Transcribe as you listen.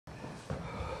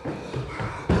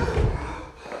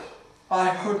I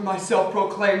heard myself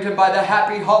proclaimed, and by the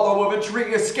happy hollow of a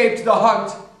tree escaped the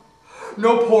hunt.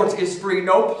 No port is free,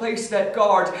 no place that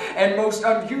guard, and most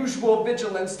unusual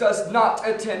vigilance does not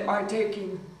attend my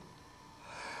taking.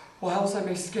 Whiles I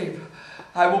may escape,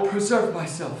 I will preserve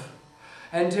myself,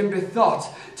 and am bethought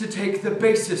to take the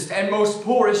basest and most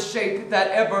poorest shape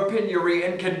that ever penury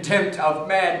and contempt of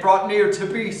man brought near to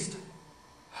beast.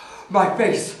 My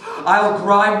face I'll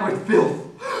grime with filth,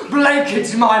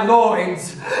 blanket my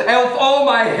loins, elf all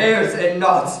my hairs and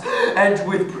knots, and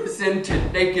with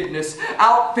presented nakedness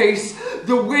outface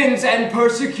the winds and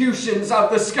persecutions of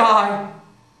the sky.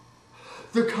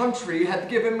 The country hath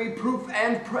given me proof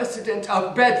and precedent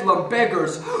of bedlam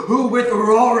beggars who with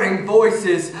roaring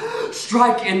voices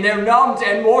strike in their numbed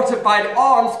and mortified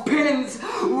arms pins,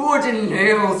 wooden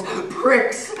nails,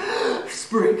 pricks,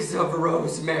 sprigs of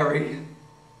rosemary.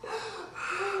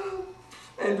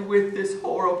 And with this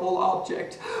horrible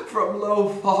object, from low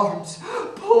farms,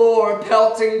 poor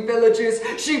pelting villages,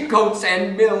 sheepcotes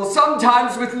and mills,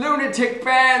 sometimes with lunatic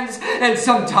bands, and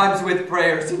sometimes with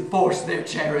prayers enforce their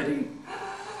charity.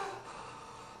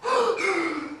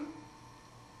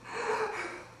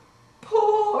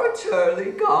 Poor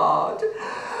Turley God,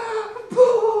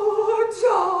 poor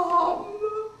Tom.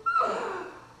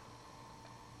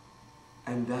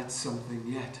 And that's something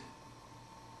yet.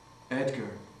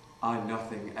 Edgar, I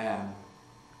nothing am.